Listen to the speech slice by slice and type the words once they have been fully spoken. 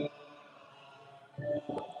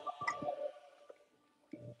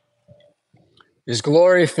His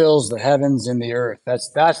glory fills the heavens and the earth.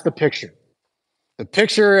 That's the picture. The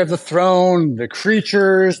picture of the throne, the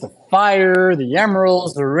creatures, the fire, the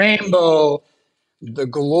emeralds, the rainbow, the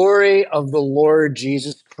glory of the Lord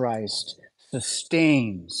Jesus Christ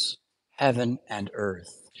sustains heaven and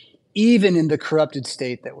earth, even in the corrupted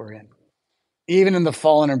state that we're in, even in the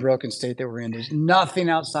fallen and broken state that we're in. There's nothing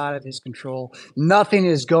outside of his control. Nothing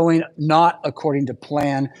is going not according to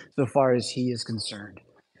plan so far as he is concerned.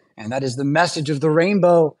 And that is the message of the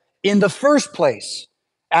rainbow in the first place,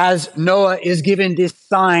 as Noah is given this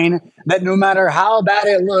sign that no matter how bad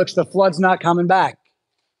it looks, the flood's not coming back.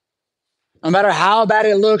 No matter how bad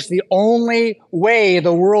it looks, the only way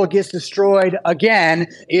the world gets destroyed again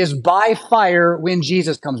is by fire when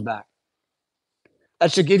Jesus comes back.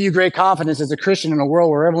 That should give you great confidence as a Christian in a world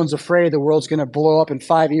where everyone's afraid the world's going to blow up in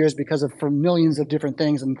 5 years because of for millions of different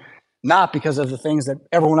things and not because of the things that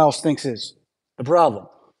everyone else thinks is the problem.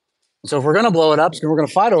 So if we're going to blow it up, we're going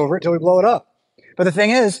to fight over it till we blow it up. But the thing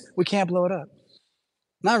is, we can't blow it up.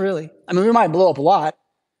 Not really. I mean, we might blow up a lot,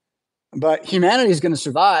 but humanity is going to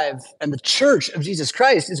survive, and the church of Jesus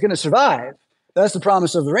Christ is going to survive. That's the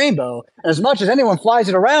promise of the rainbow. And as much as anyone flies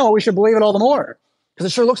it around, we should believe it all the more,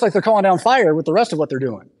 because it sure looks like they're calling down fire with the rest of what they're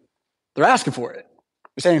doing. They're asking for it.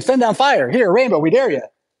 They're saying, send down fire. Here, rainbow, we dare you.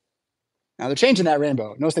 Now they're changing that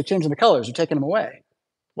rainbow. Notice they're changing the colors. They're taking them away.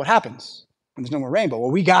 What happens when there's no more rainbow?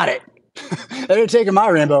 Well, we got it. They're taking my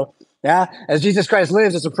rainbow. Yeah, as Jesus Christ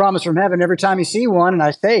lives, it's a promise from heaven. Every time you see one, and I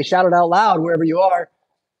say, shout it out loud wherever you are.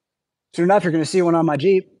 Soon enough, you're going to see one on my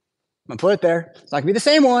Jeep. I'm going to put it there. It's not going to be the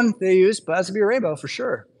same one they use, but it's going to be a rainbow for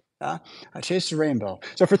sure. I chased the rainbow.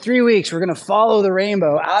 So for 3 weeks, we're going to follow the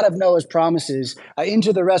rainbow out of Noah's promises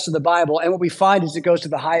into the rest of the Bible. And what we find is it goes to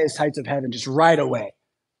the highest heights of heaven just right away.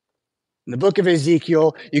 In the book of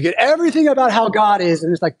Ezekiel, you get everything about how God is.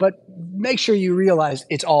 And it's like, but make sure you realize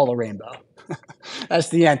it's all a rainbow. That's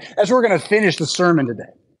the end. That's where we're going to finish the sermon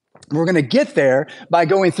today. We're going to get there by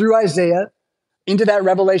going through Isaiah into that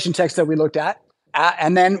Revelation text that we looked at.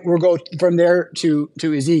 And then we'll go from there to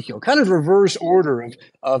Ezekiel, kind of reverse order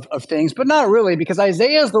of things, but not really, because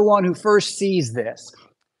Isaiah is the one who first sees this.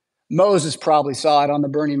 Moses probably saw it on the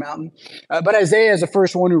burning mountain, but Isaiah is the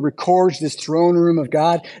first one who records this throne room of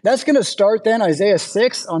God. That's going to start then, Isaiah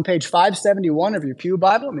 6 on page 571 of your Pew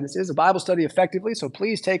Bible. I mean, this is a Bible study effectively, so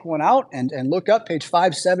please take one out and look up page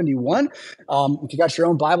 571. If you got your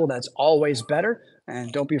own Bible, that's always better.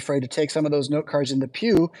 And don't be afraid to take some of those note cards in the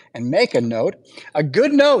pew and make a note. A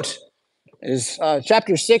good note is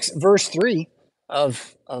chapter 6, verse 3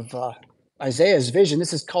 of Isaiah's vision.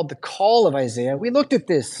 This is called the Call of Isaiah. We looked at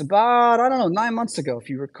this about, 9 months ago, if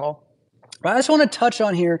you recall. But I just want to touch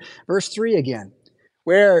on here verse 3 again,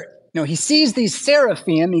 where he sees these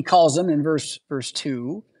seraphim, he calls them in verse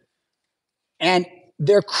 2, and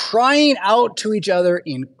they're crying out to each other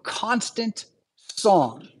in constant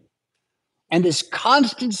song. And this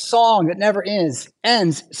constant song that never ends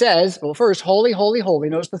says, well, first, holy, holy, holy.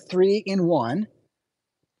 Notice the 3 in 1.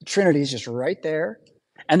 The Trinity is just right there.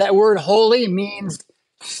 And that word holy means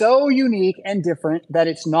so unique and different that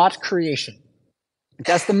it's not creation.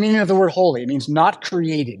 That's the meaning of the word holy. It means not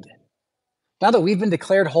created. Now that we've been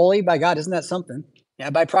declared holy by God, isn't that something? Yeah,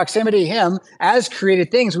 by proximity to him, as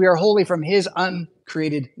created things, we are holy from his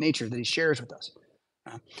uncreated nature that he shares with us.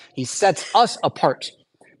 He sets us apart.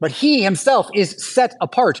 But he himself is set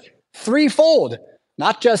apart threefold,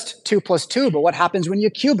 not just 2 plus 2, but what happens when you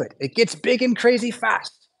cube it? It gets big and crazy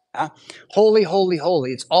fast. Holy, holy,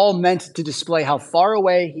 holy. It's all meant to display how far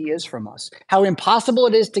away he is from us, how impossible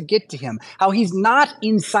it is to get to him, how he's not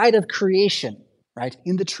inside of creation, right?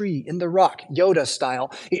 In the tree, in the rock, Yoda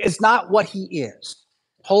style. It's not what he is.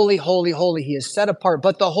 Holy, holy, holy. He is set apart,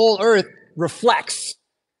 but the whole earth reflects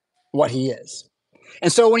what he is.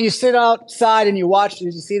 And so when you sit outside and you watch, did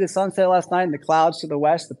you see the sunset last night and the clouds to the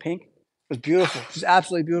west, the pink? It was beautiful. It was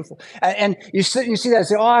absolutely beautiful. And you sit and you see that and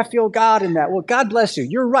say, oh, I feel God in that. Well, God bless you.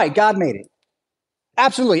 You're right. God made it.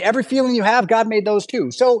 Absolutely. Every feeling you have, God made those too.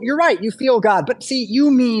 So you're right. You feel God. But see, you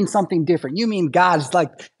mean something different. You mean God's like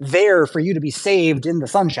there for you to be saved in the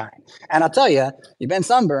sunshine. And I'll tell you, you've been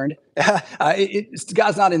sunburned.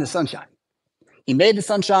 God's not in the sunshine. He made the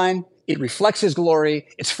sunshine. It reflects his glory.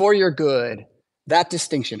 It's for your good. That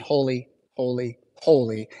distinction, holy, holy,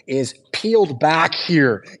 holy, is peeled back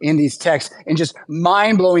here in these texts in just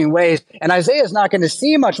mind-blowing ways. And Isaiah is not going to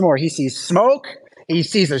see much more. He sees smoke, he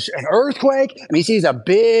sees an earthquake, and he sees a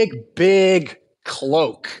big, big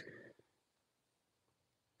cloak.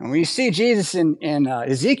 And when you see Jesus in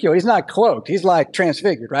Ezekiel, he's not cloaked. He's like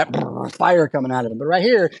transfigured, right? Fire coming out of him. But right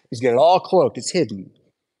here, he's got it all cloaked. It's hidden.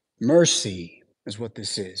 Mercy, is what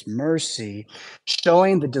this is. Mercy,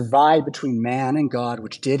 showing the divide between man and God,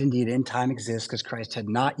 which did indeed in time exist because Christ had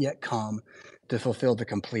not yet come to fulfill the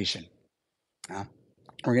completion.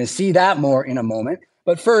 We're going to see that more in a moment.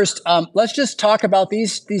 But first, let's just talk about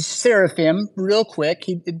these seraphim real quick.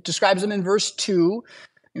 He describes them in verse 2.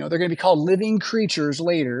 They're going to be called living creatures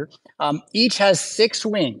later. Each has 6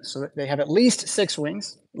 wings, so they have at least 6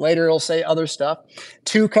 wings. Later it'll say other stuff.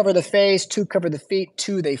 2 cover the face, 2 cover the feet,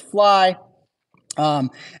 2 they fly.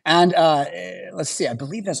 Let's see, I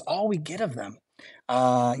believe that's all we get of them.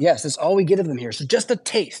 Yes, that's all we get of them here. So just a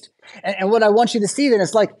taste. And what I want you to see then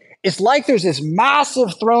is it's like there's this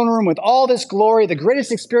massive throne room with all this glory, the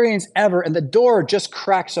greatest experience ever, and the door just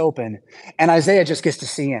cracks open, and Isaiah just gets to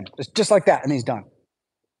see in. Just like that, and he's done.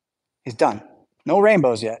 He's done. No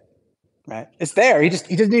rainbows yet, right? It's there. He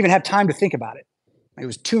didn't even have time to think about it. It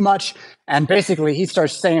was too much, and basically he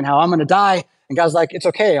starts saying how I'm going to die, and God's like, it's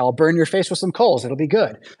okay, I'll burn your face with some coals. It'll be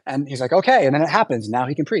good. And he's like, okay, and then it happens. Now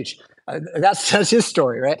he can preach. That's his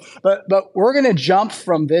story, right? But we're going to jump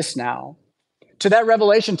from this now to that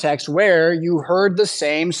Revelation text where you heard the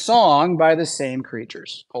same song by the same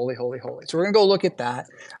creatures. Holy, holy, holy. So we're going to go look at that.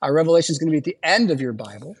 Revelation is going to be at the end of your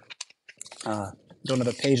Bible. Don't have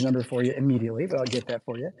a page number for you immediately, but I'll get that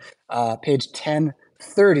for you. Page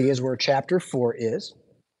 1030 is where chapter 4 is.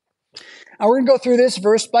 And we're going to go through this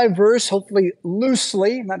verse by verse, hopefully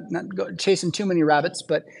loosely, not chasing too many rabbits,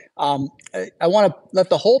 but I want to let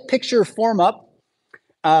the whole picture form up.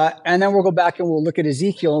 And then we'll go back and we'll look at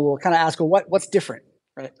Ezekiel and we'll kind of ask, well, what's different,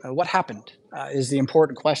 right? What happened is the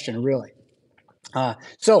important question, really.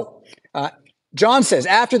 John says,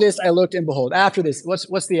 after this, I looked and behold, after this,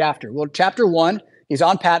 what's the after? Well, chapter 1, he's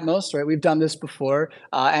on Patmos, right? We've done this before,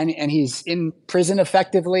 and he's in prison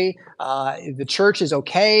effectively. The church is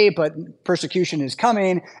okay, but persecution is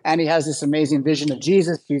coming, and he has this amazing vision of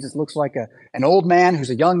Jesus. Jesus looks like an old man who's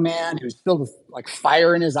a young man who's filled with like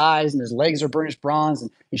fire in his eyes, and his legs are burnished bronze, and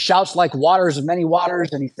he shouts like waters of many waters,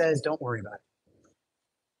 and he says, don't worry about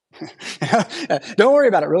it. Don't worry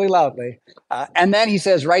about it really loudly. And then he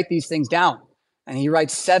says, write these things down. And he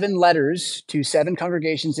writes 7 letters to 7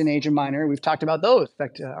 congregations in Asia Minor. We've talked about those. In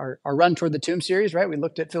fact, our Run Toward the Tomb series, right? We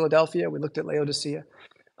looked at Philadelphia. We looked at Laodicea.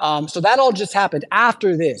 So that all just happened.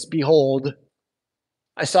 After this, behold,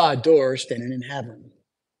 I saw a door standing in heaven.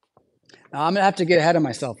 Now, I'm going to have to get ahead of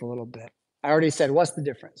myself a little bit. I already said, what's the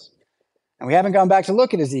difference? And we haven't gone back to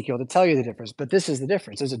look at Ezekiel to tell you the difference, but this is the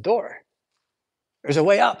difference. There's a door. There's a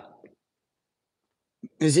way up.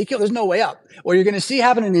 In Ezekiel, there's no way up. What you're going to see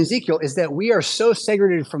happen in Ezekiel is that we are so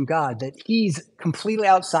segregated from God that he's completely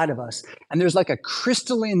outside of us. And there's like a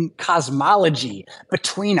crystalline cosmology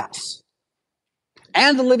between us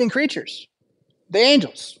and the living creatures, the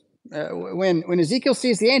angels. When Ezekiel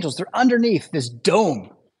sees the angels, they're underneath this dome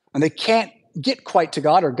and they can't get quite to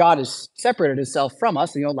God, or God has separated himself from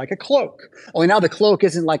us, like a cloak. Only now the cloak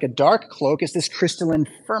isn't like a dark cloak. It's this crystalline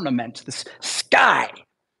firmament, this sky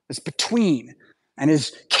that's between, and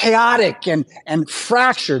is chaotic and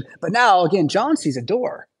fractured. But now, again, John sees a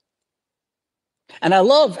door. And I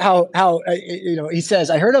love how he says,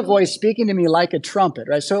 I heard a voice speaking to me like a trumpet,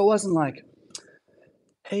 right? So it wasn't like,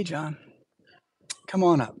 hey, John, come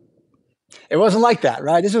on up. It wasn't like that,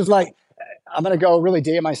 right? This was like, I'm going to go really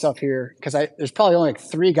date myself here because there's probably only like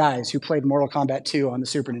 3 guys who played Mortal Kombat 2 on the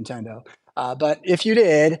Super Nintendo. But if you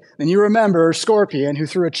did, then you remember Scorpion, who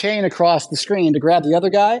threw a chain across the screen to grab the other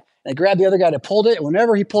guy, and grabbed the other guy that pulled it. And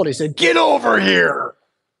whenever he pulled it, he said, get over here.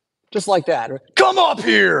 Just like that. Come up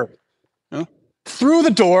here. Through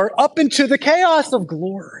the door, up into the chaos of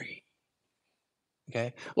glory.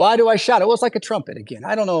 Okay. Why do I shout? It was like a trumpet again.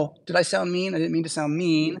 I don't know. Did I sound mean? I didn't mean to sound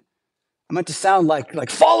mean. I meant to sound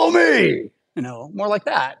like follow me. More like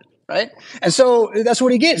that. Right. And so that's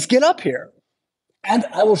what he gets. Get up here. And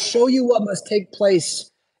I will show you what must take place.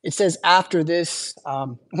 It says after this,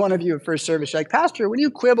 one of you at first service, you're like, Pastor, when you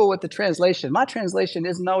quibble with the translation, my translation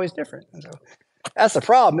isn't always different. And so that's the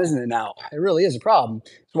problem, isn't it now? It really is a problem.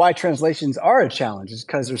 It's why translations are a challenge. It's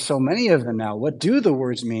because there's so many of them now. What do the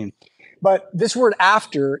words mean? But this word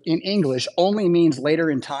after in English only means later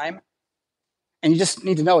in time. And you just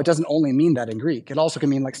need to know it doesn't only mean that in Greek. It also can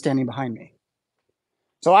mean like standing behind me.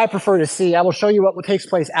 So I prefer to see, I will show you what takes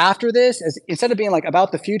place after this. Instead of being like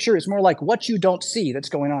about the future, it's more like what you don't see that's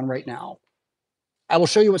going on right now. I will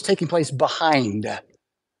show you what's taking place behind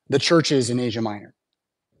the churches in Asia Minor.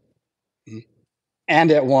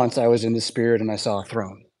 And at once I was in the spirit and I saw a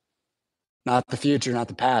throne. Not the future, not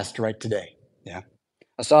the past, right today. Yeah.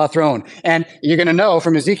 I saw a throne. And you're going to know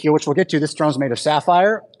from Ezekiel, which we'll get to, this throne's made of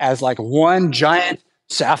sapphire, as like one giant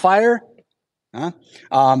sapphire.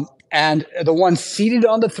 And the one seated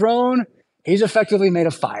on the throne He's effectively made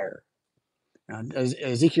of fire.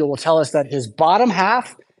 Ezekiel will tell us that his bottom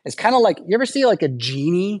half is kind of like, you ever see like a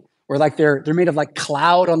genie where like they're made of like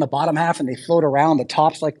cloud on the bottom half and they float around, the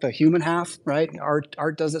top's like the human half, right?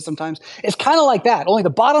 Art does it sometimes. It's kind of like that, only the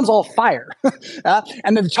bottom's all fire.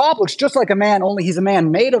 And then the top looks just like a man, only he's a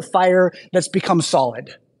man made of fire that's become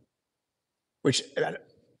solid, which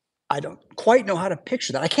I don't quite know how to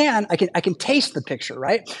picture that. I can taste the picture,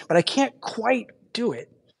 right? But I can't quite do it.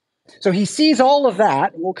 So he sees all of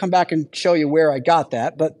that. We'll come back and show you where I got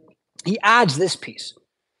that. But he adds this piece,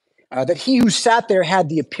 that he who sat there had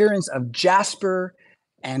the appearance of jasper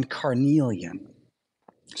and carnelian.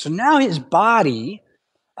 So now his body,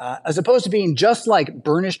 as opposed to being just like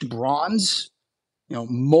burnished bronze,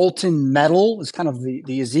 molten metal is kind of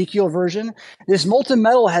the Ezekiel version. This molten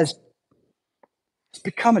metal has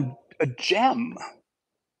become a gem.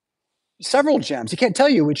 Several gems. He can't tell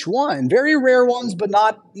you which one. Very rare ones, but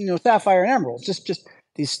not, sapphire and emeralds. Just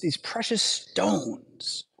these precious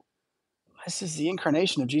stones. This is the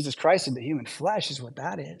incarnation of Jesus Christ in the human flesh, is what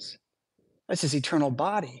that is. That's his eternal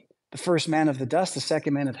body. The first man of the dust, the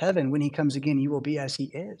second man of heaven. When he comes again, you will be as he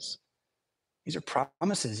is. These are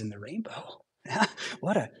promises in the rainbow.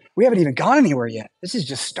 We haven't even gone anywhere yet. This is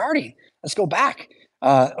just starting. Let's go back.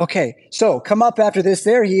 Okay, so come up after this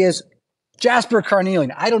there. He is jasper,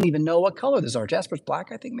 carnelian. I don't even know what color these are. Jasper's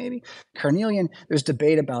black, I think, maybe. Carnelian, there's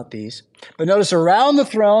debate about these. But notice around the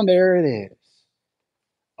throne, there it is.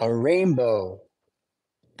 A rainbow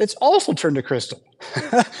that's also turned to crystal.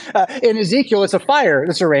 In Ezekiel, it's a fire.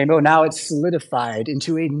 It's a rainbow. Now it's solidified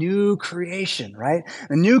into a new creation, right?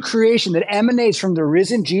 A new creation that emanates from the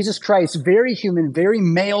risen Jesus Christ's very human, very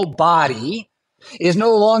male body, is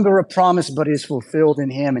no longer a promise, but is fulfilled in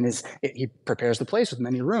him, and he prepares the place with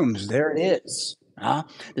many rooms. There it is.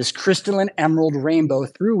 This crystalline emerald rainbow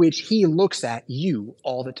through which he looks at you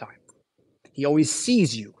all the time. He always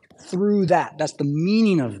sees you through that. That's the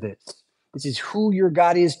meaning of this. This is who your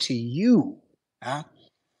God is to you.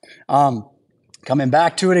 Coming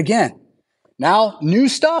back to it again. Now, new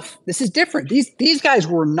stuff. This is different. These guys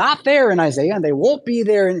were not there in Isaiah, and they won't be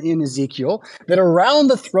there in Ezekiel. That around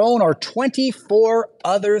the throne are 24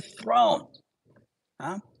 other thrones.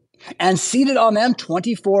 And seated on them,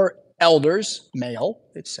 24 elders, male,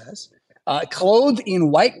 it says, clothed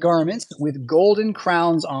in white garments with golden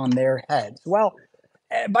crowns on their heads. Well,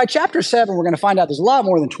 by chapter 7, we're going to find out there's a lot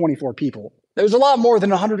more than 24 people. There's a lot more than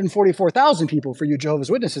 144,000 people for you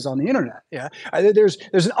Jehovah's Witnesses on the internet. Yeah, there's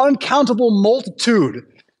an uncountable multitude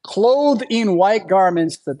clothed in white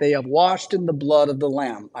garments that they have washed in the blood of the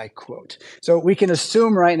Lamb, I quote. So we can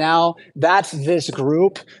assume right now that's this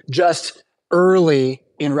group just early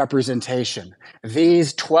in representation.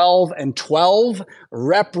 These 12 and 12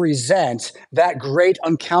 represent that great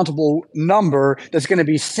uncountable number that's going to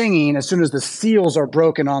be singing as soon as the seals are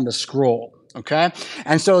broken on the scroll. Okay?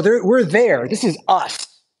 And so we're there. This is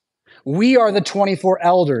us. We are the 24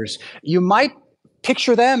 elders. You might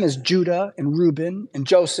picture them as Judah and Reuben and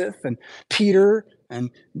Joseph and Peter and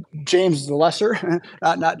James the Lesser,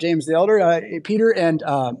 not James the Elder, Peter and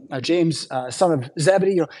James, son of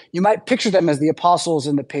Zebedee. You might picture them as the apostles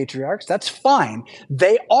and the patriarchs. That's fine.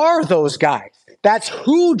 They are those guys. That's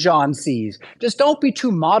who John sees. Just don't be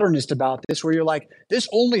too modernist about this, where you're like, this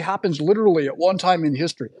only happens literally at one time in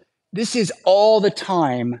history. This is all the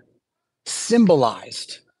time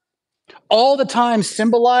symbolized. All the time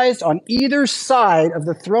symbolized on either side of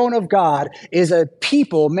the throne of God is a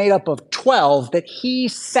people made up of 12 that he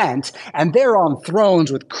sent, and they're on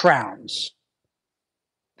thrones with crowns.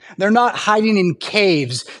 They're not hiding in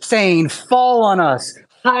caves saying, fall on us,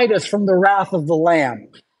 hide us from the wrath of the Lamb.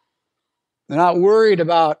 They're not worried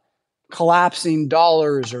about collapsing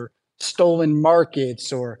dollars or stolen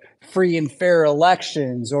markets or free and fair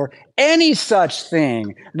elections or any such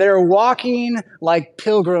thing. They're walking like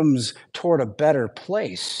pilgrims toward a better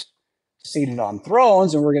place, seated on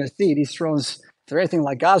thrones. And we're going to see these thrones, if they're anything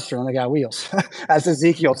like God's throne, they got wheels. That's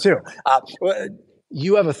Ezekiel too.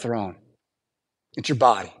 You have a throne. It's your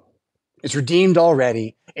body. It's redeemed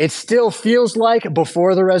already. It still feels like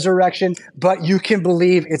before the resurrection, but you can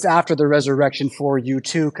believe it's after the resurrection for you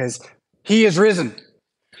too, because he is risen.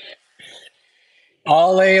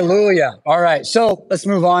 Hallelujah. All right, so let's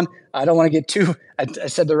move on. I don't want to get I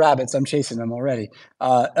said the rabbits, I'm chasing them already.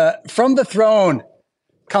 From the throne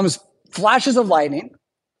comes flashes of lightning,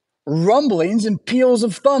 rumblings, and peals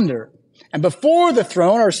of thunder. And before the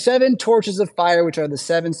throne are 7 torches of fire, which are the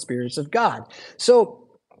 7 spirits of God. So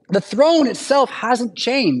the throne itself hasn't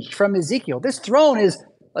changed from Ezekiel. This throne is,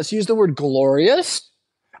 let's use the word glorious,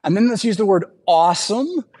 and then let's use the word awesome,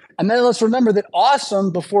 And then let's remember that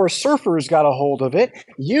awesome, before surfers got a hold of it,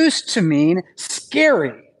 used to mean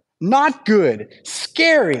scary, not good,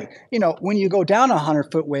 scary. You know, when you go down a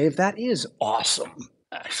 100-foot wave, that is awesome,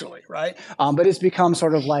 actually, right? But it's become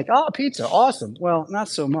sort of like, oh, pizza, awesome. Well, not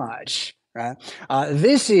so much. Right?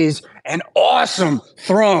 This is an awesome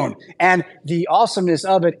throne. And the awesomeness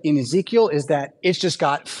of it in Ezekiel is that it's just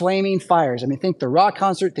got flaming fires. I mean, think the rock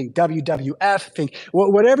concert, think WWF, think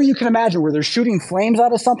whatever you can imagine where they're shooting flames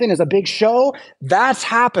out of something as a big show. That's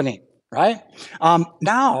happening, right?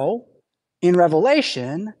 Now, in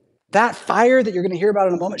Revelation, that fire that you're going to hear about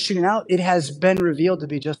in a moment shooting out, it has been revealed to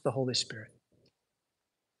be just the Holy Spirit.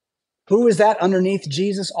 Who is that underneath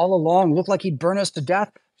Jesus all along? Looked like he'd burn us to death.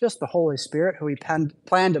 Just the Holy Spirit, who he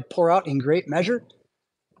planned to pour out in great measure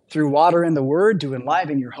through water and the word to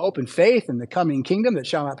enliven your hope and faith in the coming kingdom that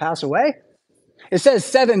shall not pass away. It says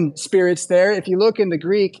 7 spirits there. If you look in the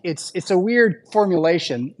Greek, it's a weird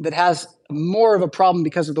formulation that has more of a problem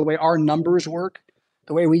because of the way our numbers work,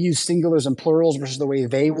 the way we use singulars and plurals versus the way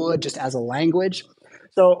they would just as a language.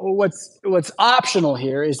 So what's optional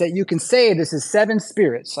here is that you can say this is 7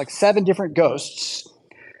 spirits, like 7 different ghosts,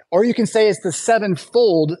 or you can say it's the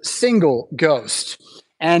 7-fold single ghost.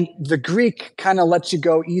 And the Greek kind of lets you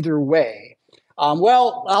go either way.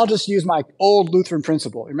 Well, I'll just use my old Lutheran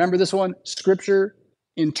principle. Remember this one? Scripture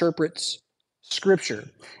interprets Scripture.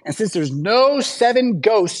 And since there's no 7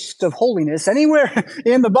 ghosts of holiness anywhere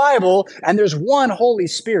in the Bible, and there's one Holy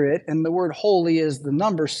Spirit, and the word holy is the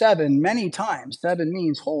number 7 many times, 7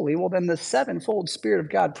 means holy, well, then the 7-fold Spirit of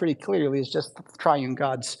God pretty clearly is just the triune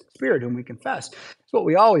God's Spirit whom we confess. It's what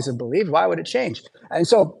we always have believed. Why would it change? And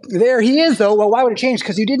so there he is, though. Well, why would it change?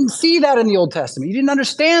 Because you didn't see that in the Old Testament. You didn't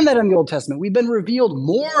understand that in the Old Testament. We've been revealed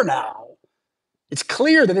more now. It's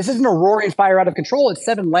clear that this isn't a roaring fire out of control. It's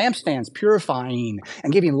 7 lampstands purifying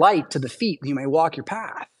and giving light to the feet that you may walk your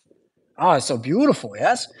path. Oh, it's so beautiful,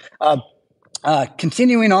 yes?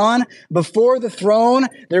 Continuing on, before the throne,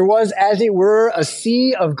 there was, as it were, a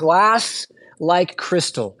sea of glass like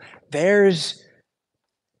crystal. There's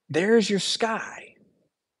your sky.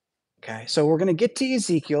 Okay, so we're going to get to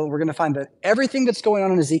Ezekiel. We're going to find that everything that's going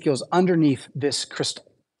on in Ezekiel is underneath this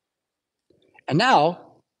crystal. And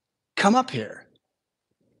now, come up here.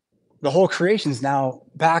 The whole creation is now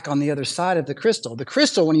back on the other side of the crystal. The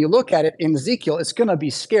crystal, when you look at it in Ezekiel, it's going to be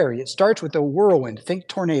scary. It starts with a whirlwind. Think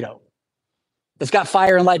tornado. It's got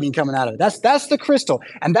fire and lightning coming out of it. That's the crystal.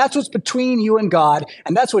 And that's what's between you and God.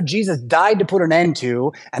 And that's what Jesus died to put an end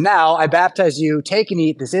to. And now I baptize you. Take and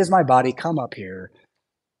eat. This is my body. Come up here.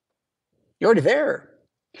 You're already there.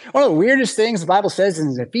 One of the weirdest things the Bible says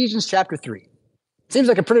is in Ephesians chapter 3. Seems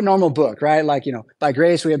like a pretty normal book, right? Like, by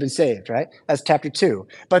grace we have been saved, right? That's chapter 2.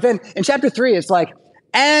 But then in chapter 3, it's like,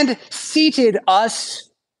 and seated us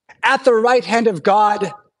at the right hand of God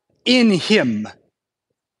in him.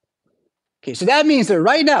 Okay, so that means that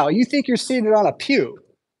right now you think you're seated on a pew,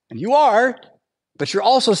 and you are, but you're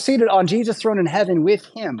also seated on Jesus' throne in heaven with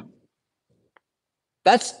him.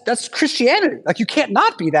 That's Christianity. Like, you can't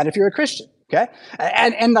not be that if you're a Christian, okay?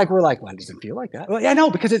 And like, we're like, well, it doesn't feel like that. Well, yeah, no,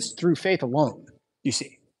 because it's through faith alone. You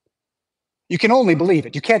see, you can only believe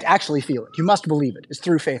it. You can't actually feel it. You must believe it. It's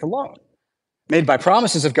through faith alone. Made by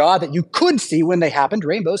promises of God that you could see when they happened.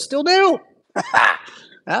 Rainbows still do.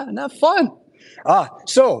 Not fun.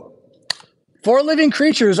 So 4 living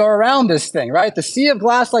creatures are around this thing, right? The sea of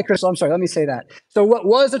glass like crystal. I'm sorry, let me say that. So what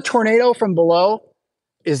was a tornado from below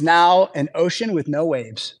is now an ocean with no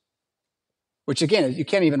waves. Which again, you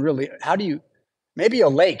can't even really, maybe a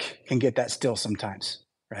lake can get that still sometimes,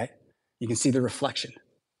 right? You can see the reflection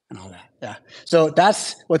and all that. Yeah. So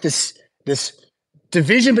that's what this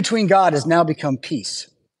division between God has now become peace.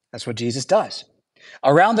 That's what Jesus does.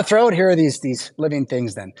 Around the throne, here are these living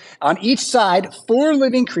things then. On each side, 4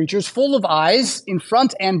 living creatures full of eyes in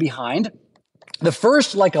front and behind. The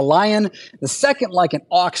first like a lion, the second like an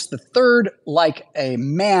ox, the third like a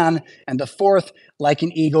man, and the fourth like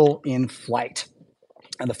an eagle in flight.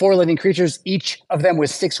 And the 4 living creatures, each of them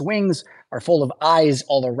with 6 wings, are full of eyes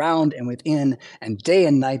all around and within, and day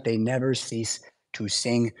and night they never cease to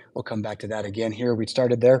sing. We'll come back to that again here. We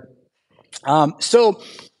started there. So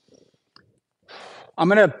I'm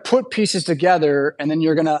going to put pieces together, and then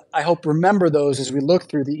you're going to, I hope, remember those as we look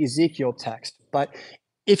through the Ezekiel text. But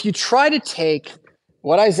if you try to take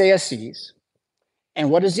what Isaiah sees and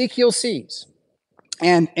what Ezekiel sees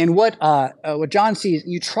and what John sees,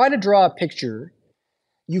 you try to draw a picture,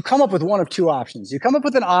 you come up with one of 2 options. You come up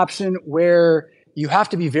with an option where you have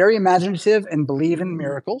to be very imaginative and believe in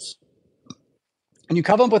miracles. And you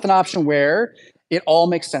come up with an option where it all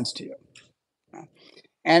makes sense to you.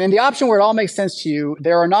 And in the option where it all makes sense to you,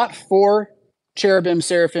 there are not 4 cherubim,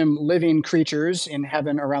 seraphim, living creatures in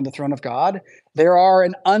heaven around the throne of God, there are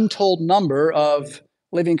an untold number of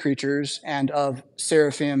living creatures and of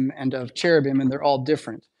seraphim and of cherubim, and they're all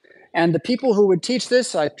different. And the people who would teach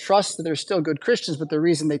this, I trust that they're still good Christians, but the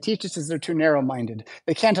reason they teach this is they're too narrow-minded.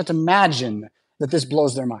 They can't imagine that this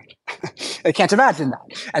blows their mind. They can't imagine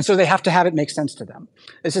that. And so they have to have it make sense to them.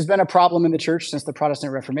 This has been a problem in the church since the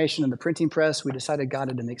Protestant Reformation and the printing press. We decided God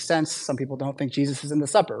had to make sense. Some people don't think Jesus is in the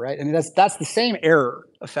supper, right? I mean, that's the same error,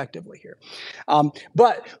 effectively, here.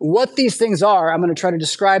 But what these things are, I'm going to try to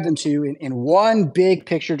describe them to you in one big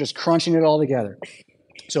picture, just crunching it all together.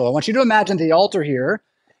 So I want you to imagine the altar here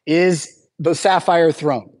is the sapphire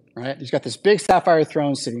throne. Right? He's got this big sapphire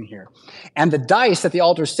throne sitting here. And the dais that the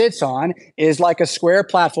altar sits on is like a square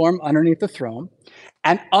platform underneath the throne.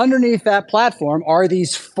 And underneath that platform are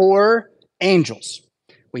these 4 angels.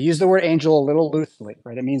 We use the word angel a little loosely,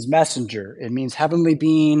 right? It means messenger. It means heavenly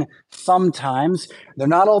being sometimes. They're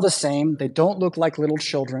not all the same. They don't look like little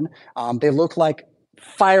children. They look like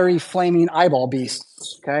fiery, flaming eyeball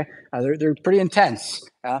beasts, okay? They're pretty intense,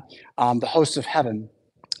 the hosts of heaven.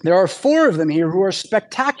 There are 4 of them here who are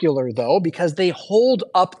spectacular, though, because they hold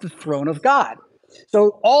up the throne of God.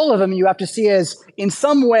 So all of them you have to see as in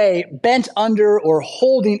some way bent under or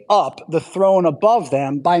holding up the throne above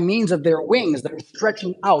them by means of their wings that are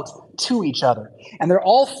stretching out to each other. And they're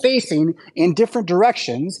all facing in different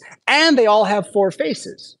directions, and they all have 4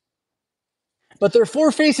 faces. But their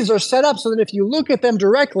 4 faces are set up so that if you look at them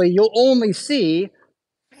directly, you'll only see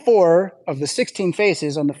 4 of the 16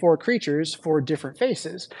 faces on the 4 creatures, 4 different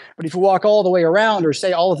faces. But if you walk all the way around, or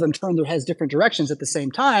say all of them turn their heads different directions at the same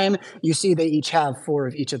time, you see they each have 4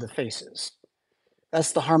 of each of the faces.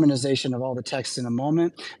 That's the harmonization of all the texts in a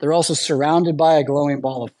moment. They're also surrounded by a glowing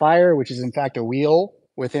ball of fire, which is in fact a wheel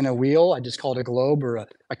within a wheel. I just called it a globe or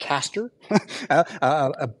a caster.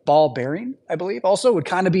 A ball bearing, I believe, also would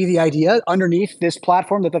kind of be the idea underneath this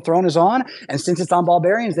platform that the throne is on. And since it's on ball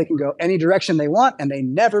bearings, they can go any direction they want, and they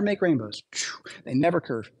never make rainbows. They never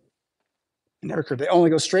curve. They never curve. They only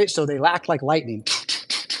go straight, so they act like lightning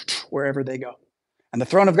wherever they go. And the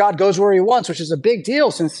throne of God goes where he wants, which is a big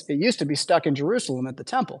deal since it used to be stuck in Jerusalem at the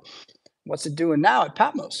temple. What's it doing now at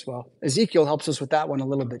Patmos? Well, Ezekiel helps us with that one a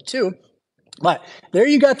little bit too. But there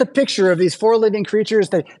you got the picture of these 4 living creatures.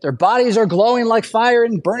 Their bodies are glowing like fire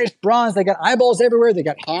and burnished bronze. They got eyeballs everywhere. They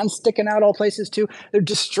got hands sticking out all places too. They're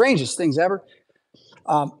just strangest things ever.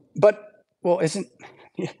 But, well, isn't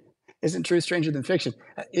truth stranger than fiction?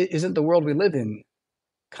 Isn't the world we live in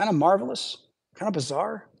kind of marvelous, kind of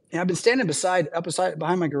bizarre? I've been standing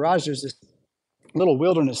behind my garage. There's this little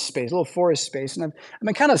wilderness space, little forest space, and I've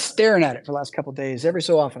been kind of staring at it for the last couple of days. Every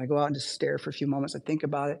so often, I go out and just stare for a few moments. I think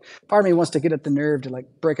about it. Part of me wants to get up the nerve to like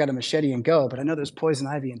break out a machete and go, but I know there's poison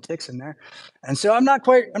ivy and ticks in there, and so I'm not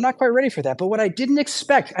quite ready for that. But what I didn't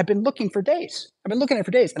expect, I've been looking for days.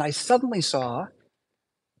 And I suddenly saw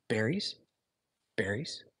berries,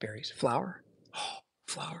 flower,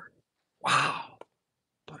 flower. Wow,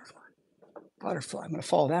 butterfly. I'm going to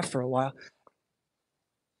follow that for a while.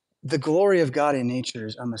 The glory of God in nature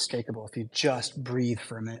is unmistakable if you just breathe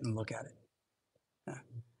for a minute and look at it.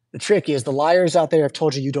 The trick is the liars out there have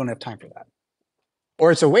told you don't have time for that.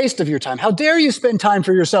 Or it's a waste of your time. How dare you spend time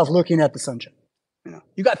for yourself looking at the sunshine?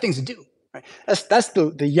 You got things to do. Right? That's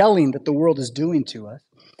the yelling that the world is doing to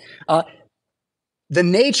us. The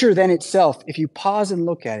nature then itself, if you pause and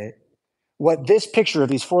look at it, what this picture of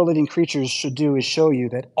these 4 living creatures should do is show you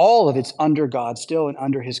that all of it's under God still and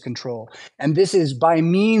under his control. And this is by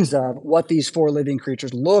means of what these 4 living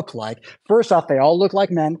creatures look like. First off, they all look like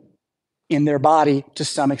men in their body to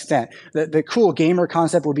some extent. The cool gamer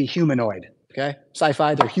concept would be humanoid. Okay,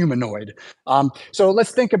 sci-fi, they're humanoid. So let's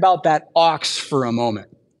think about that ox for a moment.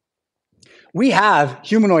 We have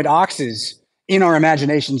humanoid oxes in our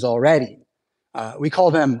imaginations already. We call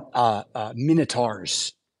them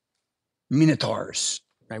minotaurs.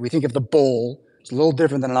 Right? We think of the bull. It's a little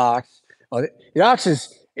different than an ox. Well, the ox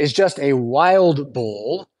is just a wild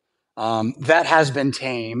bull that has been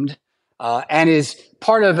tamed and is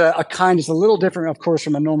part of a kind. It's a little different, of course,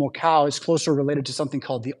 from a normal cow. It's closer related to something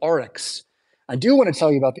called the oryx. I do want to tell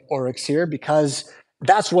you about the oryx here because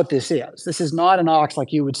that's what this is. This is not an ox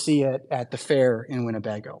like you would see it at the fair in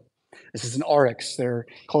Winnebago. This is an oryx. They're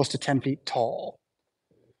close to 10 feet tall.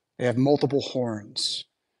 They have multiple horns.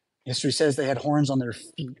 History says they had horns on their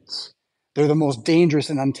feet. They're the most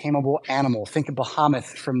dangerous and untamable animal. Think of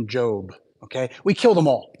Behemoth from Job, okay? We killed them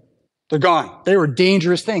all. They're gone. They were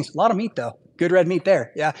dangerous things. A lot of meat, though. Good red meat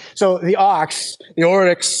there, yeah? So the ox, the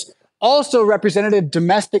oryx, also represented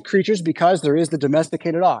domestic creatures because there is the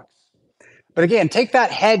domesticated ox. But again, take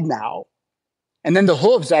that head now And then the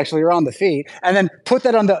hooves actually are on the feet. And then put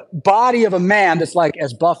that on the body of a man that's like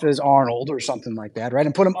as buff as Arnold or something like that, right?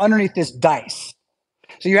 And put him underneath this dice.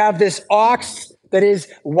 So you have this ox that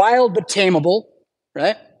is wild but tameable,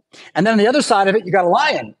 right? And then on the other side of it, you got a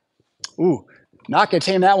lion. Ooh, not going to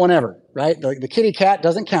tame that one ever, right? The kitty cat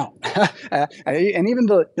doesn't count. And even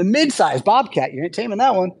the mid-sized bobcat, you ain't taming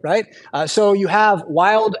that one, right? So you have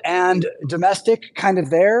wild and domestic kind of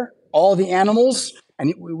there, all the animals.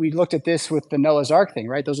 And we looked at this with the Noah's Ark thing,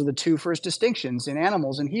 right? Those are the two first distinctions in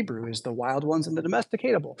animals in Hebrew, is the wild ones and the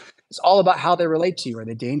domesticatable. It's all about how they relate to you. Are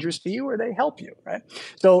they dangerous to you or they help you, right?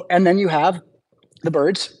 So, and then you have the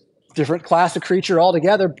birds, different class of creature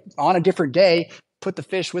altogether on a different day, put the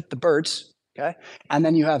fish with the birds, okay? And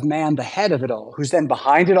then you have man, the head of it all, who's then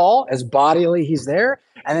behind it all, as bodily he's there,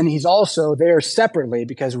 and then he's also there separately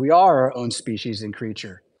because we are our own species and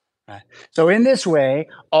creature. Right? So in this way,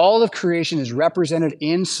 all of creation is represented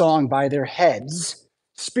in song by their heads,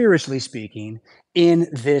 spiritually speaking, in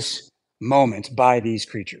this moment by these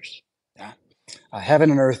creatures. Yeah?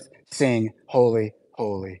 Heaven and earth sing, holy,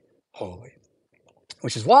 holy, holy.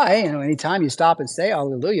 Which is why, anytime you stop and say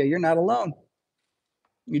hallelujah, you're not alone.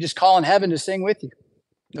 You're just calling heaven to sing with you.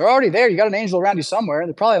 They're already there. You got an angel around you somewhere.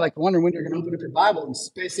 They're probably like wondering when you're going to open up your Bible and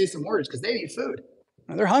say some words because they need food.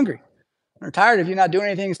 They're hungry. They're tired of you not doing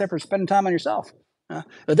anything except for spending time on yourself. But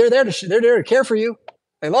they're there to care for you.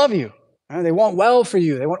 They love you. They want well for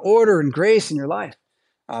you. They want order and grace in your life.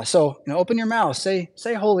 So open your mouth. Say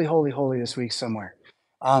holy, holy, holy this week somewhere.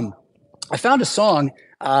 I found a song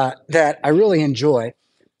that I really enjoy,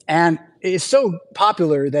 and it's so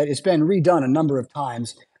popular that it's been redone a number of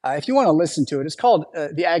times. If you want to listen to it, it's called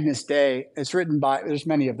The Agnus Dei. It's written by, there's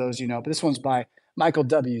many of those, but this one's by Michael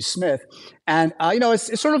W. Smith. And,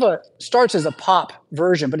 it's sort of starts as a pop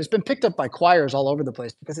version, but it's been picked up by choirs all over the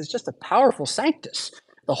place because it's just a powerful sanctus.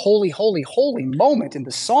 The holy, holy, holy moment in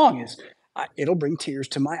the song is, it'll bring tears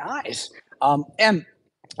to my eyes. And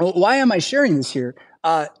why am I sharing this here?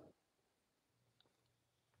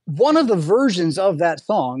 One of the versions of that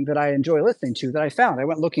song that I enjoy listening to that I found, I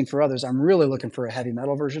went looking for others. I'm really looking for a heavy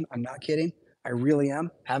metal version. I'm not kidding. I really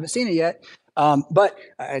am. Haven't seen it yet. But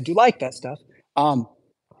I do like that stuff.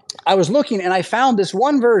 I was looking and I found this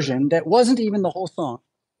one version that wasn't even the whole song.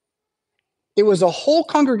 It was a whole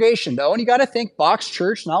congregation, though, and you got to think box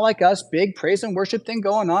church, not like us, big praise and worship thing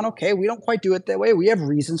going on. Okay, we don't quite do it that way. We have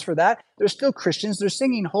reasons for that. They're still Christians. They're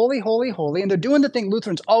singing holy, holy, holy, and they're doing the thing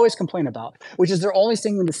Lutherans always complain about, which is they're only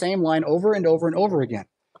singing the same line over and over and over again.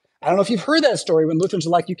 I don't know if you've heard that story when Lutherans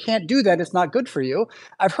are like, you can't do that. It's not good for you.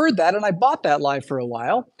 I've heard that, and I bought that lie for a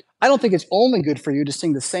while. I don't think it's only good for you to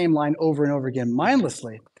sing the same line over and over again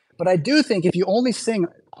mindlessly. But I do think if you only sing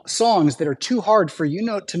songs that are too hard for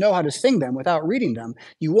you to know how to sing them without reading them,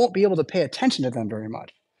 you won't be able to pay attention to them very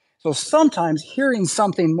much. So sometimes hearing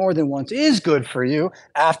something more than once is good for you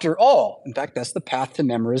after all. In fact, that's the path to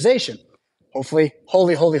memorization. Hopefully,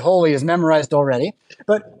 holy, holy, holy is memorized already.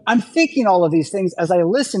 But I'm thinking all of these things as I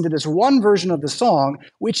listen to this one version of the song,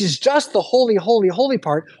 which is just the holy, holy, holy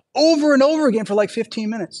part over and over again for like 15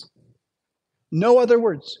 minutes. No other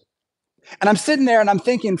words. And I'm sitting there and I'm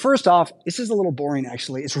thinking, first off, this is a little boring,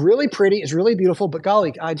 actually. It's really pretty. It's really beautiful. But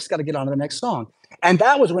golly, I just got to get on to the next song. And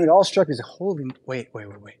that was when it all struck me. Holy, wait.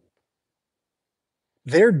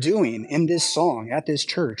 They're doing in this song at this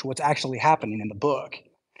church what's actually happening in the book.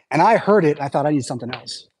 And I heard it. And I thought I need something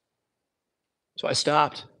else. So I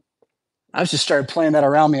stopped. I just started playing that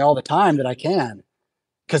around me all the time that I can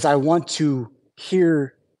because I want to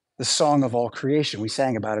hear the song of all creation. We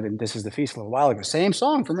sang about it in This Is the Feast a little while ago. Same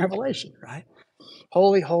song from Revelation, right?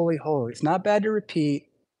 Holy, holy, holy. It's not bad to repeat.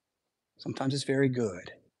 Sometimes it's very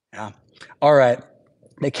good. Yeah. All right.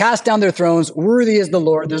 They cast down their thrones. Worthy is the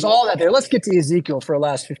Lord. There's all that there. Let's get to Ezekiel for the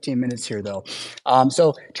last 15 minutes here, though.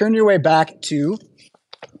 So turn your way back to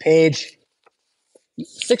page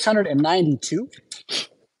 692.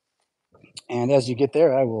 And as you get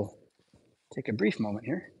there, I will take a brief moment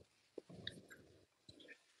here.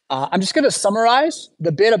 I'm just going to summarize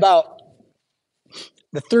the bit about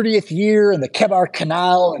the 30th year and the Kebar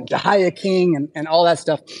Canal and Jehoiakim and all that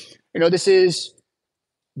stuff. This is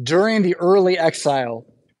during the early exile.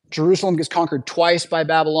 Jerusalem gets conquered twice by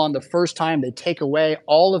Babylon. The first time they take away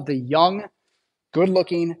all of the young,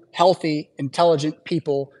 good-looking, healthy, intelligent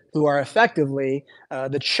people who are effectively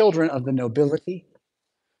the children of the nobility.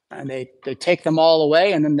 And they take them all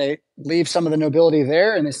away, and then they leave some of the nobility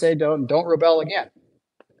there, and they say, don't rebel again.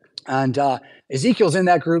 And Ezekiel's in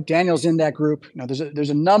that group. Daniel's in that group. There's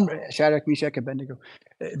a number. Shadrach, Meshach, Abednego.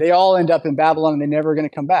 They all end up in Babylon, and they're never going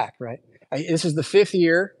to come back. Right? This is the 5th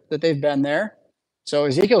year that they've been there. So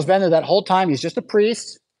Ezekiel's been there that whole time. He's just a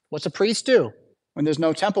priest. What's a priest do? when there's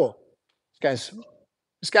no temple.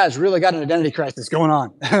 This guy's really got an identity crisis going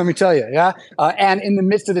on. Let me tell you, yeah? And in the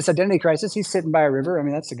midst of this identity crisis, he's sitting by a river. I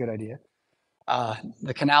mean, that's a good idea.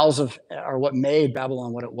 The canals are what made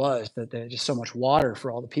Babylon what it was, that there's just so much water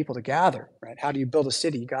for all the people to gather, right? How do you build a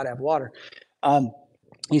city? You got to have water.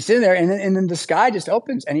 He's sitting there, and then the sky just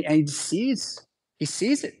opens, and he sees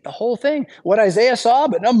it, the whole thing. What Isaiah saw,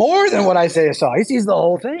 but no more than what Isaiah saw. He sees the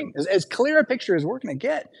whole thing. As clear a picture as we're going to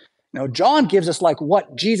get. Now, John gives us like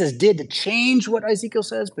what Jesus did to change what Ezekiel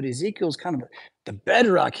says, but Ezekiel's kind of the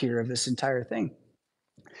bedrock here of this entire thing.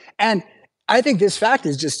 And I think this fact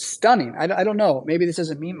is just stunning. I don't know. Maybe this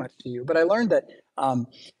doesn't mean much to you, but I learned that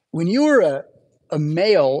when you were a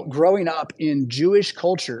male growing up in Jewish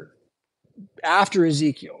culture after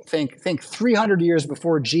Ezekiel, think 300 years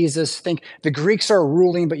before Jesus, think the Greeks are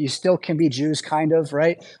ruling, but you still can be Jews, kind of,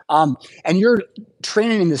 right? And you're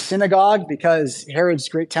training in the synagogue because Herod's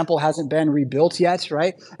great temple hasn't been rebuilt yet,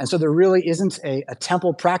 right? And so there really isn't a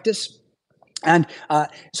temple practice. And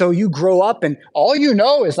so you grow up and all you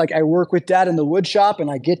know is like, I work with dad in the wood shop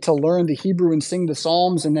and I get to learn the Hebrew and sing the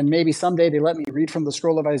Psalms. And then maybe someday they let me read from the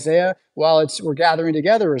scroll of Isaiah while we're gathering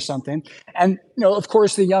together or something. And, of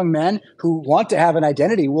course, the young men who want to have an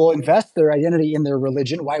identity will invest their identity in their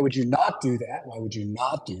religion. Why would you not do that? Why would you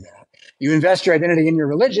not do that? You invest your identity in your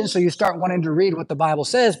religion, so you start wanting to read what the Bible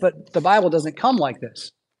says, but the Bible doesn't come like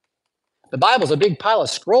this. The Bible's a big pile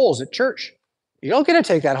of scrolls at church. You don't get to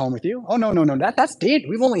take that home with you. Oh, no. That's dead.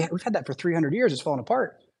 We've had that for 300 years. It's fallen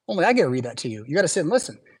apart. Only I get to read that to you. You got to sit and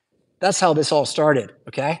listen. That's how this all started,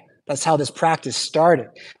 okay? That's how this practice started.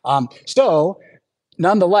 So,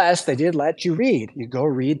 nonetheless, they did let you read. You go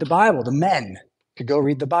read the Bible. The men could go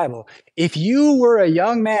read the Bible. If you were a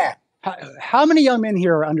young man, how many young men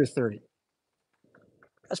here are under 30?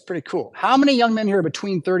 That's pretty cool. How many young men here are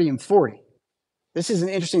between 30 and 40? This is an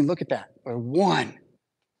interesting look at that. Or one.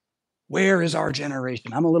 Where is our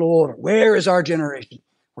generation? I'm a little older. Where is our generation?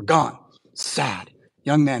 We're gone. Sad.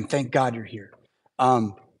 Young men, thank God you're here.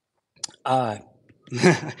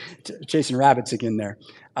 Chasing rabbits again there.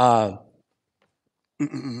 I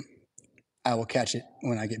will catch it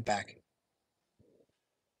when I get back.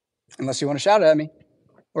 Unless you want to shout it at me.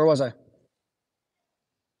 Where was I?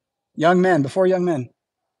 Young men, before young men.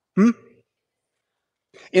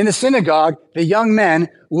 In the synagogue, the young men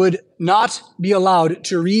would not be allowed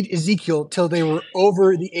to read Ezekiel till they were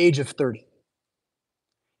over the age of 30.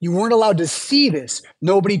 You weren't allowed to see this.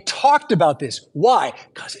 Nobody talked about this. Why?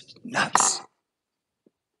 Because it's nuts.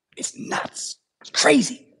 It's nuts. It's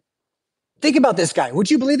crazy. Think about this guy.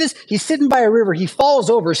 Would you believe this? He's sitting by a river. He falls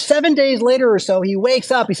over. 7 days later or so, he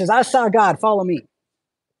wakes up. He says, I saw God. Follow me.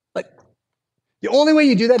 Like, the only way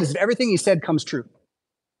you do that is if everything he said comes true,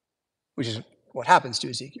 which is what happens to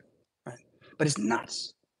Ezekiel, right? But it's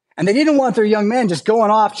nuts. And they didn't want their young men just going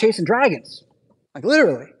off chasing dragons, like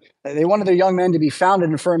literally. They wanted their young men to be founded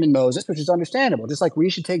and firm in Moses, which is understandable. Just like we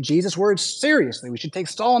should take Jesus' words seriously. We should take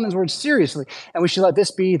Solomon's words seriously. And we should let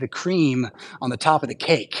this be the cream on the top of the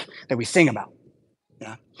cake that we sing about.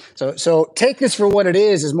 Yeah. So take this for what it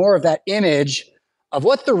is more of that image of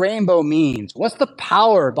what the rainbow means. What's the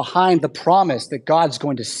power behind the promise that God's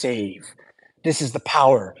going to save? This is the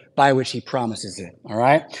power by which he promises it, all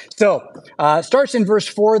right? So starts in verse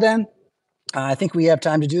 4 then. I think we have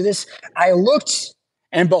time to do this. I looked,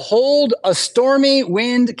 and behold, a stormy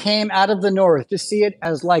wind came out of the north. Just see it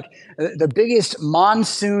as like the biggest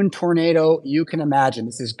monsoon tornado you can imagine.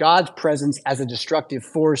 This is God's presence as a destructive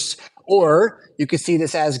force, or you could see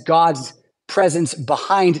this as God's presence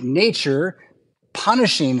behind nature,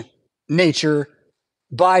 punishing nature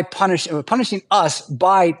by punishing us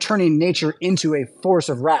by turning nature into a force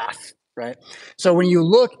of wrath, right? So when you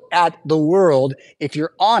look at the world, if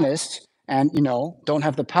you're honest and, don't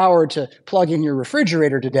have the power to plug in your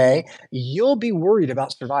refrigerator today, you'll be worried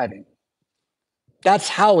about surviving. That's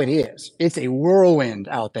how it is. It's a whirlwind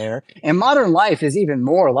out there. And modern life is even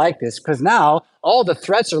more like this because now all the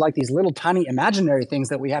threats are like these little tiny imaginary things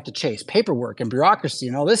that we have to chase, paperwork and bureaucracy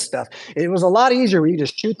and all this stuff. It was a lot easier when you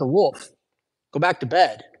just shoot the wolf. Go back to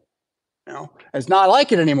bed. It's not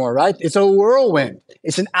like it anymore, right? It's a whirlwind.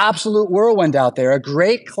 It's an absolute whirlwind out there, a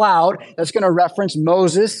great cloud that's going to reference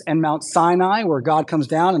Moses and Mount Sinai, where God comes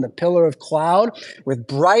down in the pillar of cloud with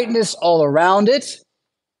brightness all around it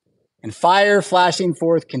and fire flashing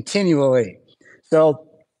forth continually. So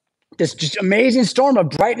this just amazing storm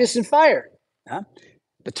of brightness and fire,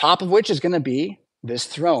 the top of which is going to be this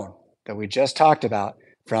throne that we just talked about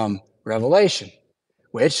from Revelation.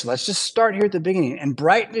 Which, let's just start here at the beginning. And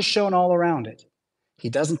brightness shone all around it. He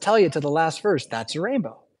doesn't tell you to the last verse. That's a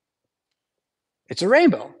rainbow. It's a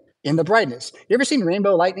rainbow in the brightness. You ever seen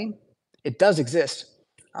rainbow lightning? It does exist.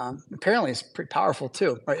 Apparently, it's pretty powerful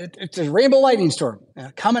too. It's a rainbow lightning storm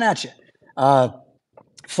coming at you,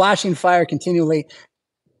 flashing fire continually.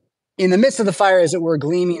 In the midst of the fire, as it were,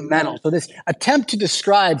 gleaming metal. So this attempt to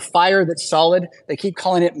describe fire that's solid, they keep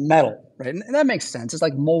calling it metal, right? And that makes sense. It's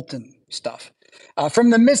like molten stuff. From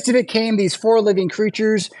the midst of it came these four living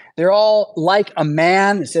creatures. They're all like a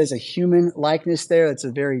man. It says a human likeness there. That's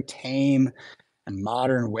a very tame and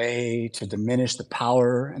modern way to diminish the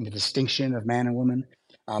power and the distinction of man and woman.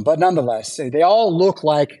 But nonetheless, they all look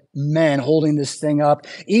like men holding this thing up.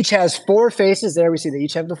 Each has four faces. There we see they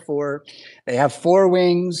each have the four. They have four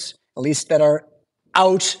wings, at least that are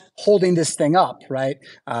out holding this thing up, right?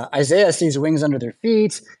 Isaiah sees wings under their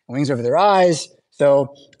feet, wings over their eyes.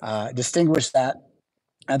 So distinguish that.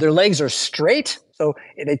 Their legs are straight. So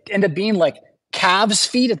they end up being like calves'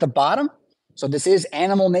 feet at the bottom. So this is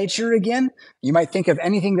animal nature again. You might think of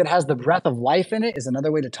anything that has the breath of life in it is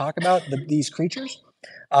another way to talk about these creatures.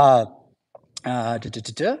 Verse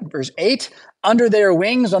 8, under their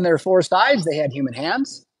wings on their four sides, they had human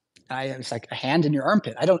hands. It's like a hand in your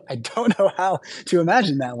armpit. I don't know how to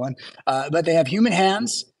imagine that one. But they have human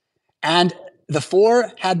hands, and the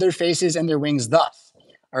four had their faces and their wings thus.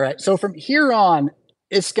 All right. So from here on,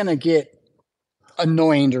 it's going to get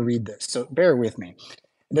annoying to read this. So bear with me.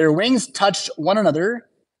 Their wings touched one another.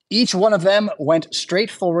 Each one of them went straight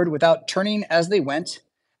forward without turning as they went.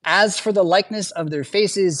 As for the likeness of their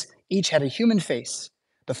faces, each had a human face.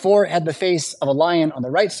 The four had the face of a lion on the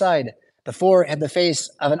right side. The four had the face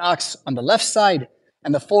of an ox on the left side.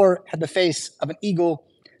 And the four had the face of an eagle.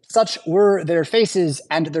 Such were their faces,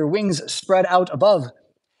 and their wings spread out above.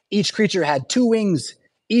 Each creature had two wings,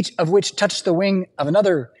 each of which touched the wing of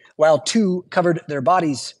another, while two covered their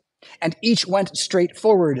bodies. And each went straight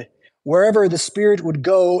forward. Wherever the Spirit would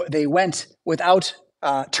go, they went without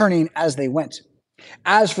turning as they went.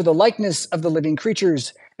 As for the likeness of the living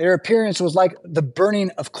creatures, their appearance was like the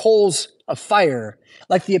burning of coals of fire,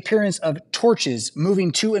 like the appearance of torches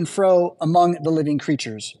moving to and fro among the living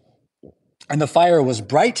creatures. And the fire was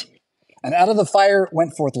bright, and out of the fire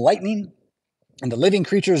went forth lightning, and the living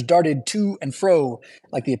creatures darted to and fro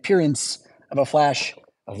like the appearance of a flash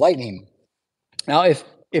of lightning. Now, if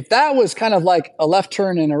that was kind of like a left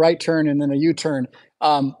turn and a right turn and then a U-turn,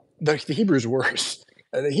 the Hebrew's worse.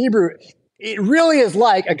 The Hebrew, it really is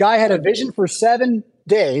like a guy had a vision for 7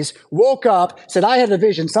 days, woke up, said, I had a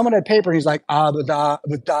vision. Someone had paper, and he's like,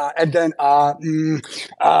 and then,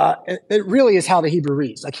 it really is how the Hebrew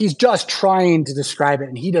reads. Like he's just trying to describe it,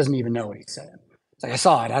 and he doesn't even know what he's saying. It's like, I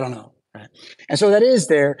saw it, I don't know. Right? And so that is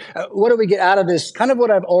there. What do we get out of this? Kind of what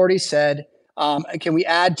I've already said. Can we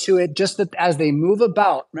add to it just that as they move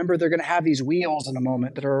about, remember they're going to have these wheels in a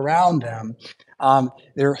moment that are around them.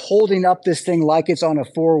 They're holding up this thing like it's on a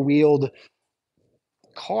four-wheeled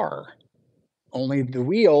car. Only the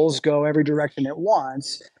wheels go every direction at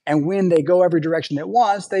once. And when they go every direction at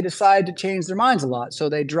once, they decide to change their minds a lot. So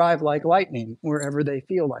they drive like lightning wherever they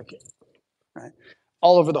feel like it, right?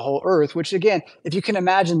 All over the whole earth, which again, if you can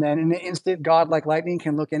imagine then, in an instant, God like lightning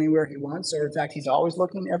can look anywhere he wants, or in fact, he's always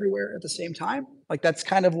looking everywhere at the same time. Like that's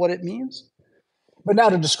kind of what it means. But now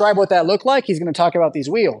to describe what that looked like, he's going to talk about these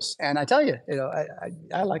wheels. And I tell you,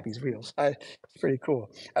 I like these wheels. It's pretty cool.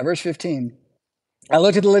 Verse 15, I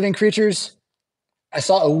looked at the living creatures. I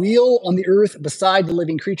saw a wheel on the earth beside the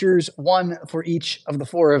living creatures, one for each of the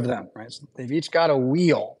four of them. Right? So they've each got a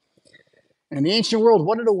wheel. And in the ancient world,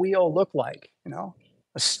 what did a wheel look like?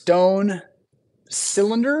 A stone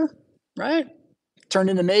cylinder, right? Turned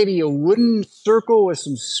into maybe a wooden circle with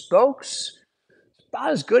some spokes.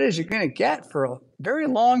 About as good as you're going to get for a very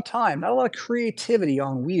long time. Not a lot of creativity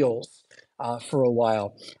on wheels for a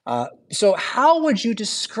while. So how would you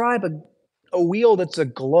describe a wheel that's a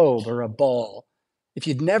globe or a ball if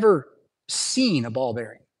you'd never seen a ball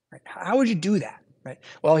bearing? Right? How would you do that? Right?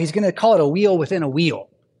 Well, he's going to call it a wheel within a wheel.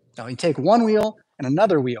 Now, you take one wheel and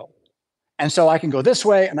another wheel. And so I can go this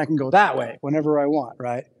way and I can go that way whenever I want,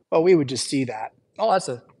 right? Well, we would just see that. Oh, that's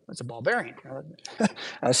a ball bearing.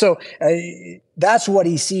 So that's what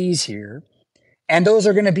he sees here. And those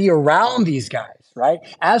are going to be around these guys, right?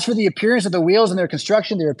 As for the appearance of the wheels and their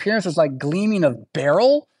construction, their appearance was like gleaming of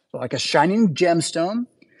beryl, like a shining gemstone.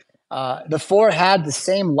 The four had the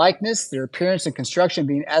same likeness, their appearance and construction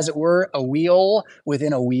being, as it were, a wheel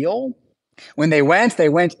within a wheel. When they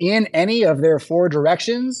went in any of their four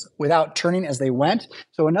directions without turning as they went.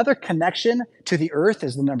 So another connection to the earth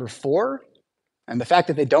is the number 4. And the fact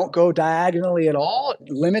that they don't go diagonally at all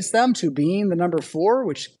limits them to being the number 4,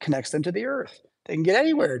 which connects them to the earth. They can get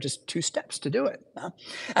anywhere, just 2 steps to do it.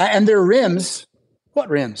 And their rims, what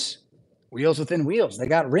rims? Wheels within wheels. They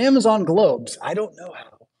got rims on globes. I don't know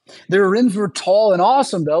how. Their rims were tall and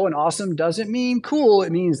awesome, though, and awesome doesn't mean cool.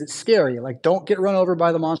 It means it's scary. Like, don't get run over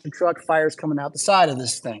by the monster truck. Fire's coming out the side of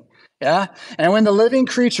this thing. Yeah? And when the living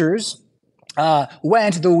creatures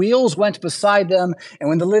went, the wheels went beside them. And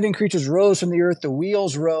when the living creatures rose from the earth, the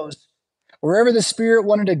wheels rose. Wherever the Spirit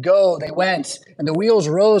wanted to go, they went, and the wheels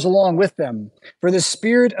rose along with them. For the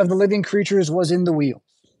spirit of the living creatures was in the wheels.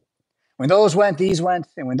 When those went, these went.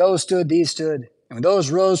 And when those stood, these stood. And when those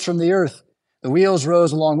rose from the earth, the wheels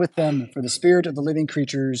rose along with them. For the spirit of the living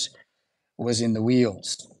creatures was in the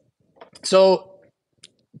wheels. So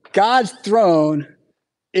God's throne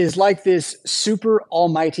is like this super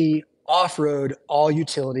almighty off-road,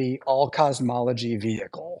 all-utility, all-cosmology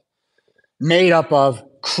vehicle made up of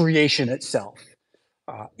creation itself.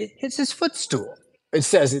 It's his footstool. It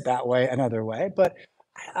says it that way, another way, but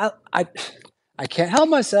I can't help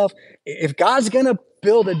myself. If God's going to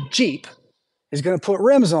build a Jeep, he's going to put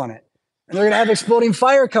rims on it, and they're going to have exploding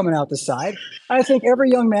fire coming out the side. I think every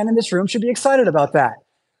young man in this room should be excited about that.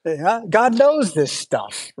 Yeah? God knows this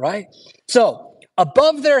stuff, right? So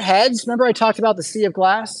above their heads, remember I talked about the sea of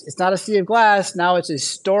glass? It's not a sea of glass. Now it's a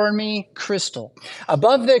stormy crystal.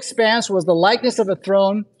 Above the expanse was the likeness of a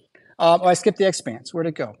throne. I skipped the expanse. Where'd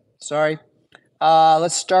it go? Sorry.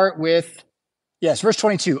 Let's start with, yes, verse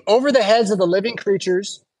 22. Over the heads of the living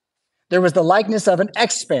creatures, there was the likeness of an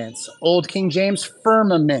expanse. Old King James,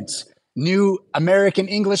 firmament. New American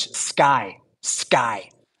English, sky. Sky.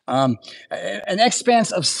 An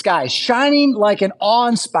expanse of sky, shining like an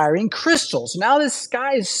awe-inspiring crystal. So now this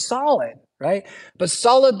sky is solid, right? But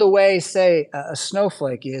solid the way, say, a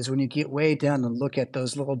snowflake is when you get way down and look at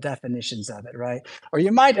those little definitions of it, right? Or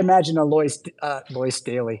you might imagine a lace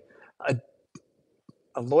doily.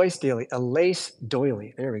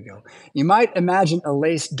 There we go. You might imagine a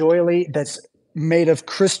lace doily that's made of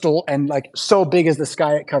crystal and like so big as the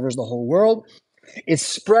sky, it covers the whole world. It's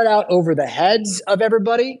spread out over the heads of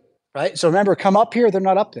everybody, right? So remember, come up here, they're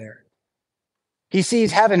not up there. He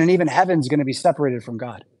sees heaven, and even heaven's going to be separated from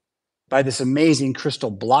God by this amazing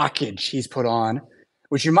crystal blockage he's put on,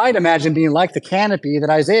 which you might imagine being like the canopy that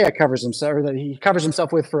Isaiah covers himself, or that he covers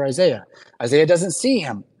himself with for Isaiah. Isaiah doesn't see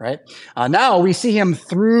him, right? Now we see him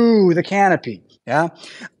through the canopy. Yeah.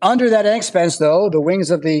 Under that expanse, though, the wings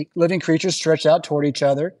of the living creatures stretch out toward each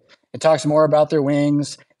other. It talks more about their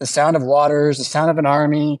wings, the sound of waters, the sound of an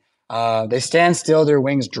army. They stand still, their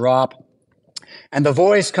wings drop. And the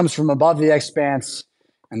voice comes from above the expanse,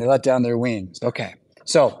 and they let down their wings. Okay,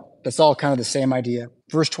 so that's all kind of the same idea.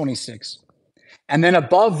 Verse 26. And then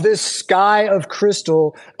above this sky of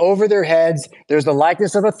crystal, over their heads, there's the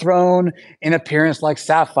likeness of a throne in appearance like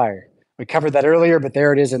sapphire. We covered that earlier, but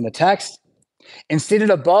there it is in the text. And seated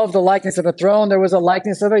above the likeness of a throne, there was a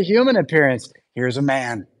likeness of a human appearance. Here's a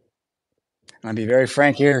man. And I'll be very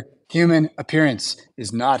frank here. Human appearance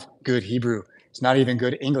is not good Hebrew. It's not even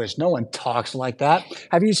good English. No one talks like that.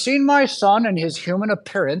 Have you seen my son and his human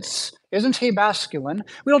appearance? Isn't he masculine?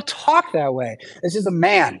 We don't talk that way. This is a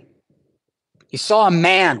man. He saw a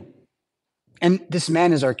man. And this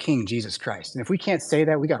man is our King, Jesus Christ. And if we can't say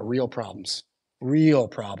that, we got real problems. Real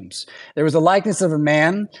problems. There was a likeness of a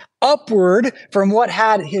man upward from what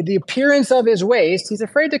had the appearance of his waist. He's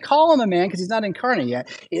afraid to call him a man because he's not incarnate yet.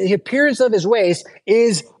 The appearance of his waist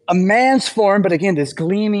is a man's form, but again, this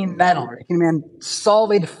gleaming metal. Man,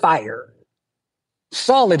 solid fire.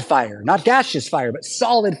 Solid fire, not gaseous fire, but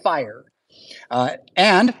solid fire.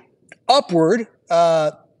 And upward,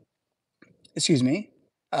 upward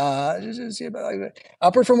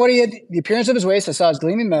from what he had, the appearance of his waist, I saw his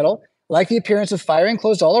gleaming metal, like the appearance of fire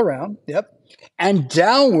enclosed all around. Yep. And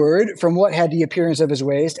downward from what had the appearance of his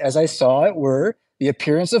waist, as I saw it, were the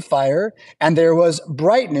appearance of fire, and there was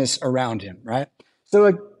brightness around him, right?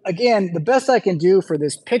 So again, the best I can do for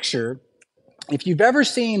this picture, if you've ever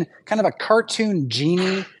seen kind of a cartoon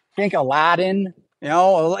genie, think Aladdin.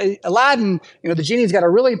 Aladdin, the genie's got a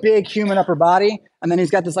really big human upper body, and then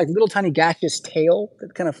he's got this like little tiny gaseous tail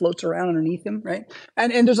that kind of floats around underneath him, right?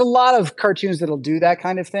 And there's a lot of cartoons that'll do that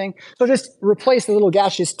kind of thing. So just replace the little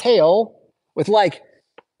gaseous tail with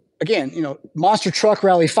monster truck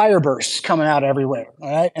rally fire bursts coming out everywhere,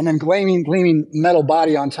 all right? And then gleaming metal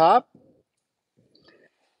body on top.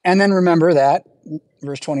 And then remember that,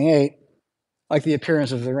 verse 28, like the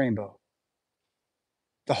appearance of the rainbow.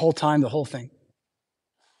 The whole time, the whole thing.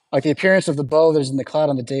 Like the appearance of the bow that is in the cloud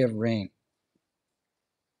on the day of rain.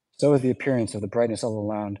 So is the appearance of the brightness all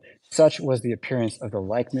around. Such was the appearance of the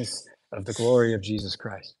likeness of the glory of Jesus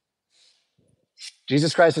Christ.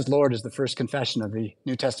 Jesus Christ is Lord is the first confession of the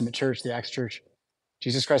New Testament church, the Acts church.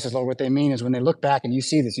 Jesus Christ is Lord. What they mean is when they look back and you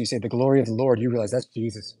see this, you say the glory of the Lord, you realize that's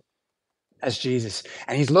Jesus. That's Jesus.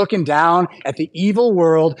 And he's looking down at the evil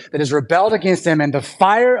world that has rebelled against him, and the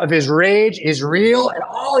fire of his rage is real, and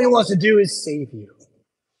all he wants to do is save you.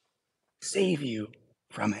 Save you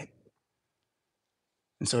from it.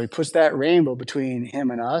 And so he puts that rainbow between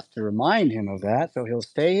him and us to remind him of that. So he'll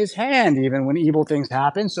stay his hand even when evil things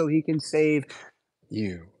happen so he can save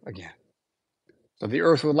you again. So the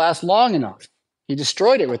earth would last long enough. He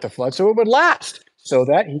destroyed it with the flood so it would last, so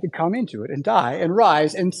that he could come into it and die and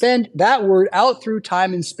rise and send that word out through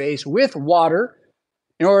time and space with water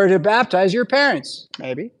in order to baptize your parents,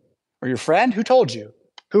 maybe, or your friend who told you,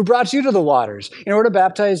 who brought you to the waters in order to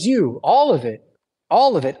baptize you. All of it,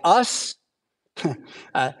 us,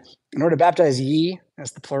 in order to baptize ye,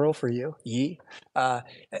 that's the plural for you, ye,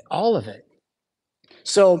 all of it.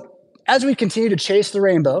 So as we continue to chase the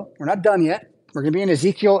rainbow, we're not done yet. We're going to be in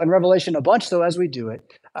Ezekiel and Revelation a bunch, though, as we do it.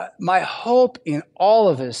 My hope in all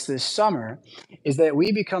of this summer is that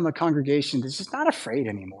we become a congregation that's just not afraid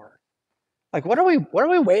anymore. Like, what are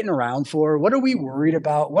we waiting around for? What are we worried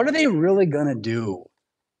about? What are they really going to do?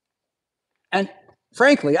 And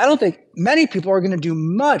frankly, I don't think many people are going to do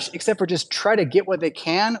much except for just try to get what they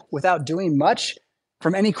can without doing much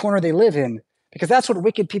from any corner they live in. Because that's what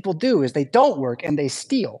wicked people do, is they don't work and they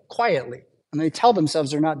steal quietly. And they tell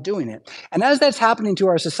themselves they're not doing it. And as that's happening to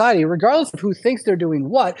our society, regardless of who thinks they're doing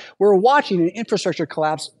what, we're watching an infrastructure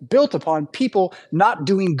collapse built upon people not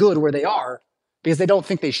doing good where they are because they don't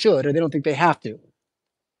think they should or they don't think they have to.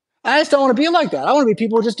 I just don't want to be like that. I want to be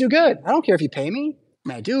people who just do good. I don't care if you pay me. I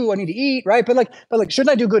mean, I do. I need to eat, right? But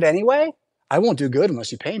shouldn't I do good anyway? I won't do good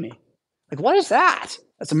unless you pay me. Like, what is that?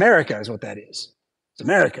 That's America is what that is. It's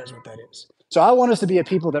America is what that is. So I want us to be a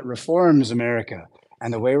people that reforms America.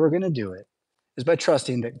 And the way we're going to do it is by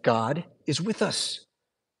trusting that God is with us.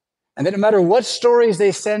 And that no matter what stories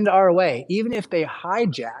they send our way, even if they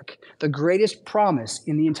hijack the greatest promise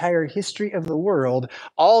in the entire history of the world,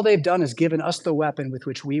 all they've done is given us the weapon with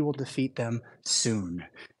which we will defeat them soon.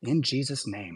 In Jesus' name.